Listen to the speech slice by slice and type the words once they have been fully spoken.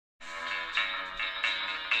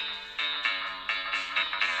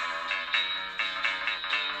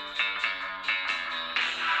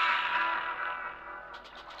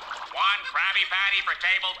patty for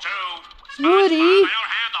table 2. Woody! I don't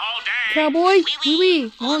have the whole day. Cowboy! Oui,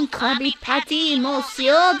 oui. Un Krabby Patty,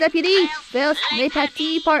 monsieur deputy. First, les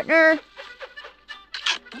patty, partner.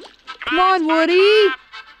 Come on, Woody!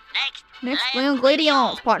 Next,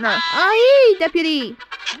 ingredients, partner. Aye, deputy.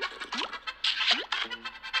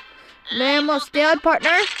 Le mustard, partner.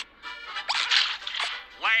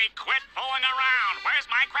 Wait, quit fooling around. Where's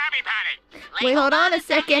my Krabby Patty? Wait, hold on a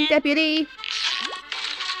second, deputy.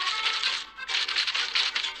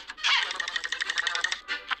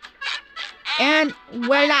 And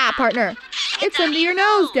voila, partner. It's under your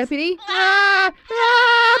nose, deputy. Partner.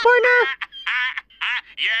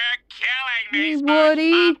 You're killing me,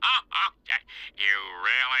 Woody. You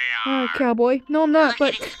really are. Cowboy. No, I'm not,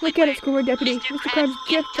 but look at it, Squidward, deputy. Mr. Krabs'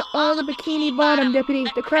 gift to all the Bikini Bottom, deputy.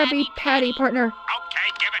 The Krabby Patty, partner.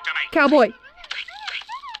 Okay, give it to me. Cowboy.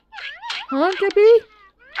 Huh, deputy?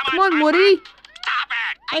 Come on, Woody. Stop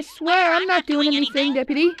it. I swear I'm not doing anything,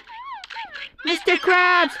 deputy. Mr.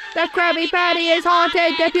 Krabs, the Krabby Patty is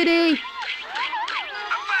haunted, deputy.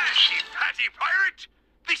 Avast, you patty pirate!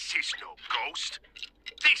 This is no ghost.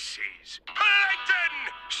 This is plankton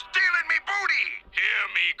stealing me booty. Hear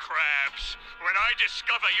me, Krabs. When I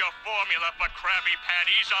discover your formula for Krabby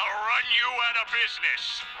Patties, I'll run you out of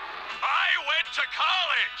business. I went to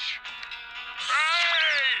college.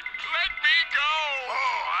 Hey, let me go.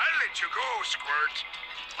 Oh, I'll let you go, Squirt.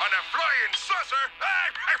 On a flying saucer.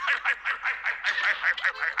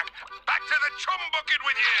 Back to the chum bucket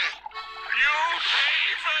with you. You pay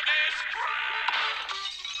for this.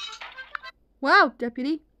 Wow,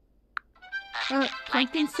 deputy.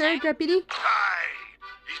 Plankton, sir, deputy. Aye,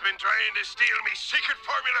 he's been trying to steal me secret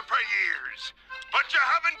formula for years. But you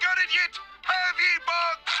haven't got it yet, have ye,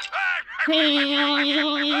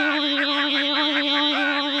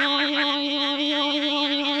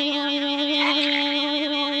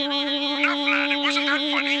 Wasn't that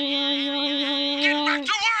funny? Get back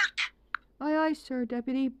to work! Aye, aye, sir,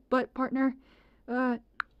 deputy. But, partner,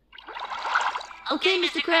 Okay,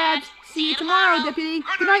 Mr. Krabs. See you tomorrow, deputy.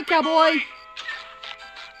 Good night, cowboy.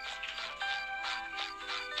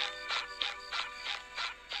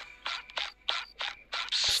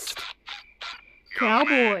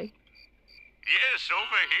 Cowboy. Yes,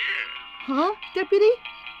 over here. Huh, deputy?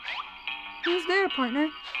 Who's there, partner?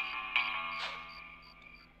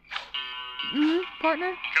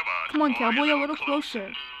 Partner? Come on, boy, cowboy, a little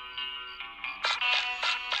closer.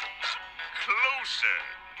 Closer.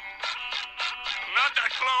 Not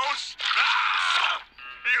that close. Ah!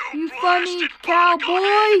 You funny blasted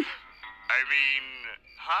cowboy! I mean,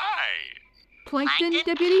 hi. Plankton,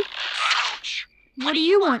 deputy? Ouch. What do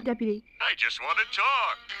you want, deputy? I just want to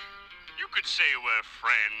talk. You could say we're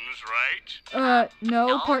friends, right?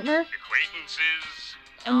 No, partner. Acquaintances.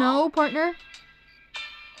 No, partner.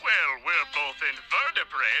 Well, we're both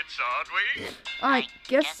invertebrates, aren't we? I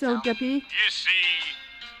guess so, deputy. You see,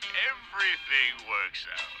 everything works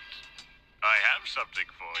out. I have something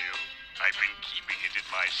for you. I've been keeping it in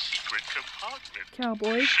my secret compartment.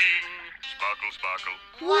 Cowboy. Shing! Sparkle, sparkle.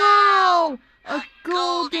 Wow! A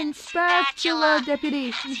golden spatula,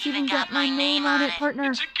 deputy. It's even got my name on it,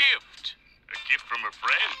 partner. It's a gift. A gift from a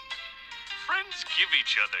friend. Friends give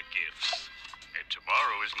each other gifts. And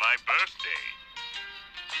tomorrow is my birthday.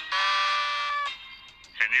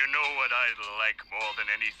 And you know what I'd like more than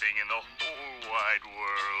anything in the whole wide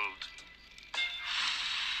world?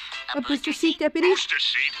 A booster seat, deputy? Booster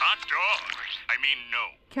seat, hot dog. I mean,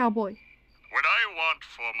 no. Cowboy. What I want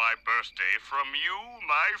for my birthday from you,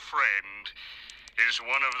 my friend, is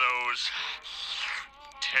one of those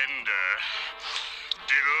tender,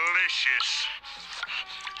 delicious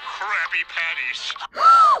Krabby Patties.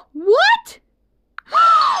 What?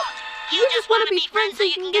 You just want to be friends so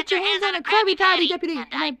you can get your hands on a Krabby Patty, deputy. And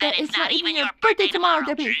I bet it's not even your birthday tomorrow,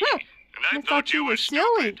 deputy. Gee, and I thought you were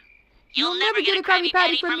silly. You'll never get a Krabby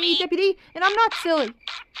Patty from me, deputy, and I'm not silly.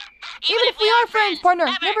 Even if we are friends, partner.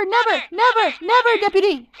 Never, never, never, never,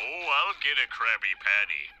 deputy. Oh, I'll get a Krabby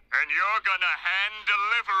Patty. And you're gonna hand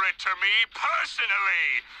deliver it to me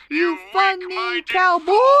personally. You funny weak-minded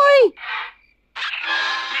cowboy.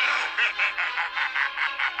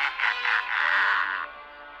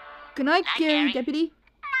 Good night, Gary, deputy.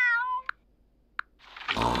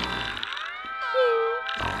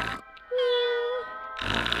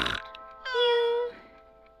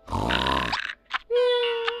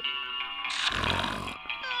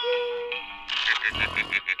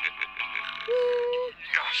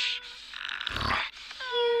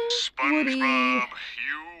 Woody. SpongeBob,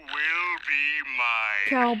 you will be mine.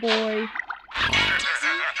 Cowboy.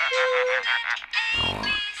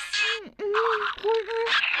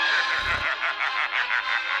 Partner.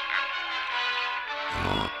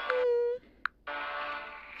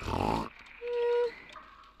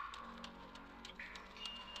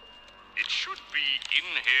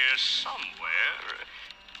 here somewhere.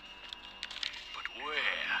 But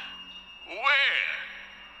where? Where?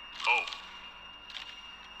 Oh.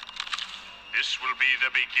 This will be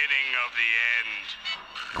the beginning of the end.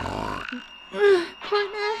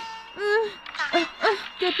 Partner.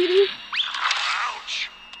 Deputy. Ouch!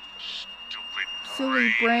 Stupid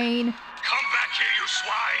Silly brain. Come back here, you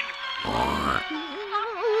swine!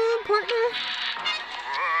 Partner.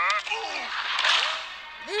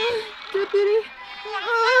 Ooh. Deputy.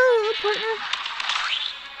 Partner.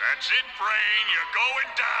 That's it, Brain. You're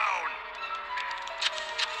going down.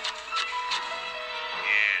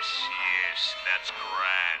 Yes, that's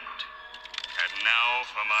grand. And now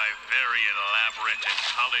for my very elaborate and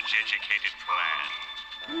college-educated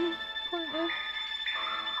plan. Partner.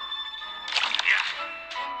 Yeah.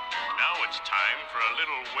 Now it's time for a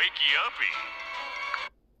little wakey-uppy.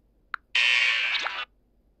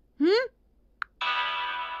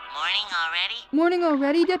 Morning already? Morning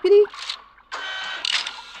already, Deputy?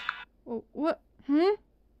 Oh, what?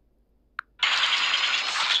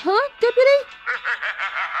 Huh, Deputy?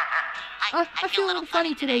 I feel a little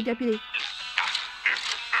funny today, Deputy.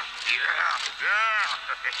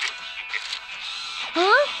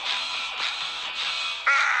 Huh?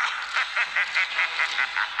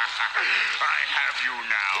 I have you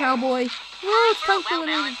now. Cowboy. Well, it's time for Well a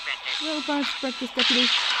little balanced breakfast. breakfast, Deputy.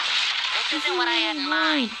 This isn't what I had in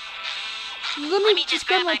mind. Let me just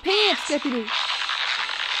grab my pants, Deputy. Guess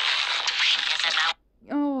I'm not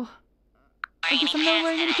Oh, I guess I'm not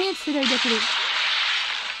wearing any pants today, Deputy.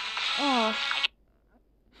 Oh,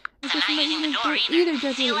 I guess I'm not using the door either, See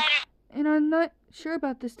Deputy. you later. And I'm not sure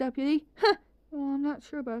about this, Deputy. Huh. Well, I'm not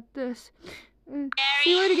sure about this.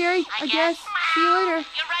 See you later, Gary. I guess. See you later.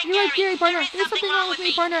 You're right, Gary, partner. There is There's something wrong with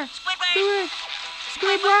me, partner. Squidward!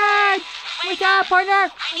 Squidward! Wake up, partner!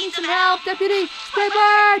 I need some help, Deputy!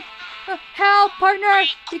 Squidward! Help, partner!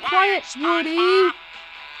 Be quiet, Woody!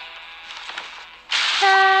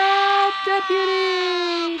 Help,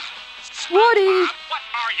 Deputy! Woody! What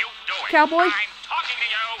are you doing? Cowboy? I'm talking to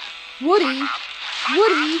you. Woody!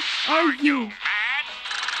 Woody, are you? Mad?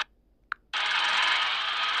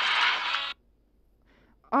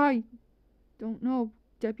 I don't know,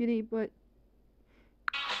 Deputy, but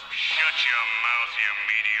Shut your mouth, you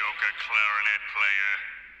mediocre clarinet player.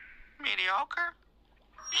 Mediocre?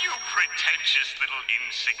 You pretentious little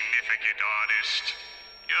insignificant artist.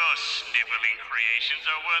 Your sniveling creations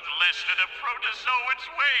are worth less than a protozoan's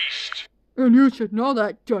waste. and you should know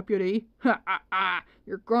that, Deputy. Ha ha ha!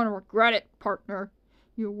 You're gonna regret it, partner.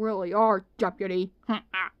 You really are, Deputy. Ha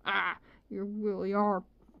ha ha! You really are.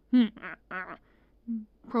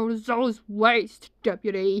 Protozoa's waste,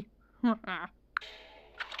 Deputy. Ha ha.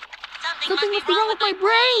 Something must be wrong with my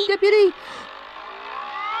brain, Deputy.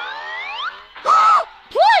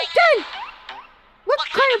 Plankton! What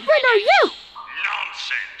kind of friend are you?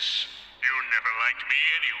 Nonsense. You never liked me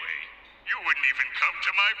anyway. You wouldn't even come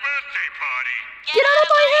to my birthday party. Get out of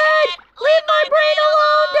my head! Leave my brain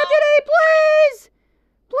alone, Deputy, please!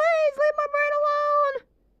 Please, leave my brain alone!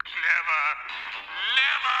 Never.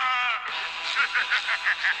 Never.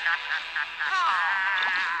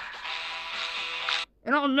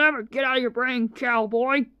 And I'll never get out of your brain,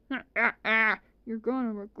 cowboy. You're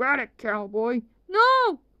gonna regret it, cowboy.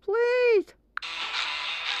 No, please.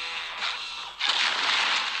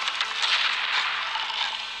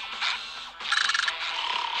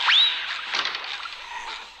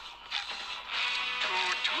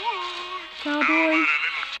 Cowboy.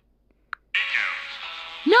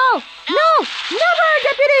 No, no, never,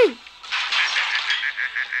 Deputy.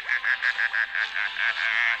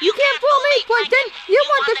 You can't fool me, Plankton. You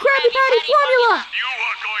want the Krabby Patty formula. You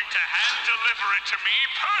are going to hand deliver it to me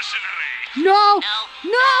personally. No,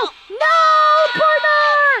 No. no,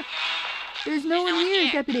 partner. There's no one here,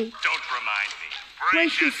 Deputy. Don't remind me.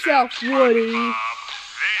 Brace yourself, Woody.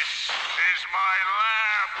 This is my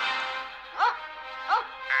lab.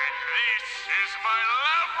 And this is my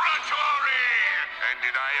laboratory. And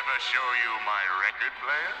did I ever show you my record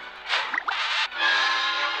player?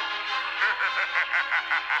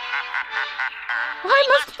 I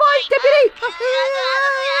must fight, Deputy. Partner.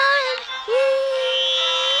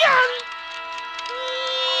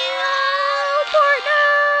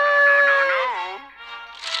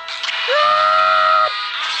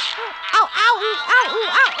 Ow, ow,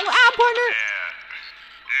 partner. There.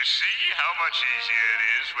 You see how much easier it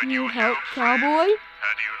is when You you help, friends? cowboy?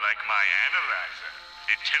 How do you like my analyzer?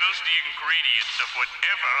 It tells the ingredients of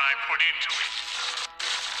whatever I put into it.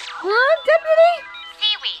 Huh, Deputy?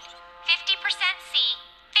 Seaweed. 50% sea,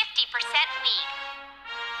 50% weed.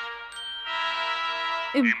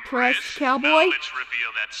 Impressed, cowboy? Now let's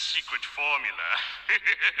reveal that secret formula.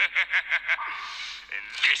 And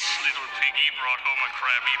this little piggy brought home a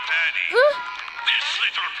Krabby Patty. This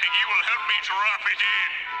little piggy will help me drop it in.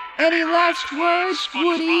 Any last words,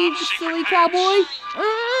 Woody, the silly cowboy?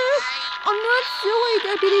 I'm not silly,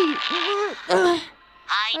 Deputy.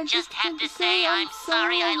 I just have to say I'm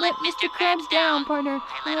sorry I let Mr. Krabs down, partner.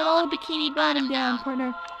 I let all the Bikini Bottom down,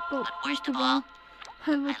 partner. But worst of all,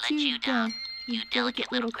 I let you down, you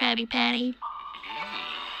delicate little Krabby Patty.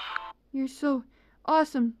 You're so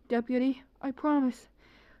awesome, Deputy. I promise.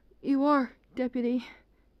 You are, Deputy.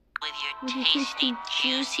 with your tasty,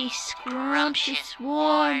 juicy, scrumptious,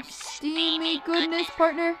 warm, steamy goodness,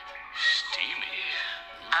 partner. Steamy.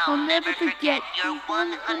 I'll never forget your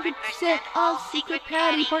 100% all secret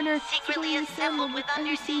patty, partner. secretly assembled with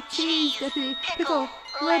undersea cheese, cheese, Deputy. pickle,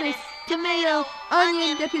 lettuce, tomato,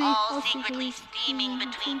 onion, Deputy. all secretly steaming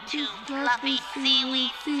between two fluffy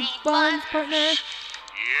seaweed seed buns, partner.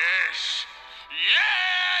 Yes!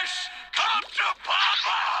 Yes! Come to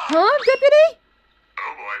Papa! Huh, Deputy?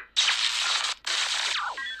 Oh boy.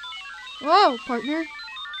 Whoa, partner.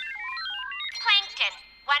 Plankton,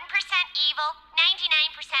 1% evil,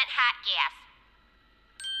 99% hot gas.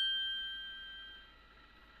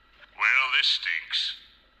 Well, this stinks.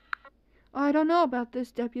 I don't know about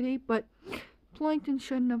this, Deputy, but Plankton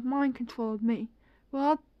shouldn't have mind-controlled me. Well,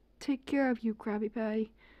 I'll take care of you, Krabby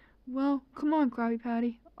Patty. Well, come on, Krabby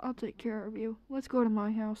Patty. I'll take care of you. Let's go to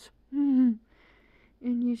my house. And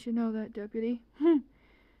you should know that, Deputy.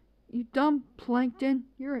 You dumb Plankton.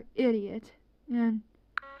 You're an idiot. And,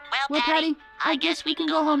 Well, Patty, I guess we can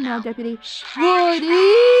go home now, Deputy. Woody!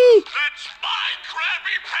 Woody! That's my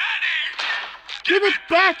Krabby Patty! Give it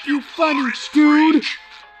back, you funny forest dude! freak.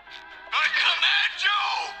 I command you!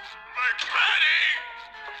 McPatty!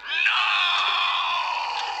 No!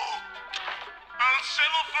 I'll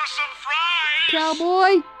settle for some fries!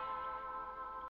 Cowboy!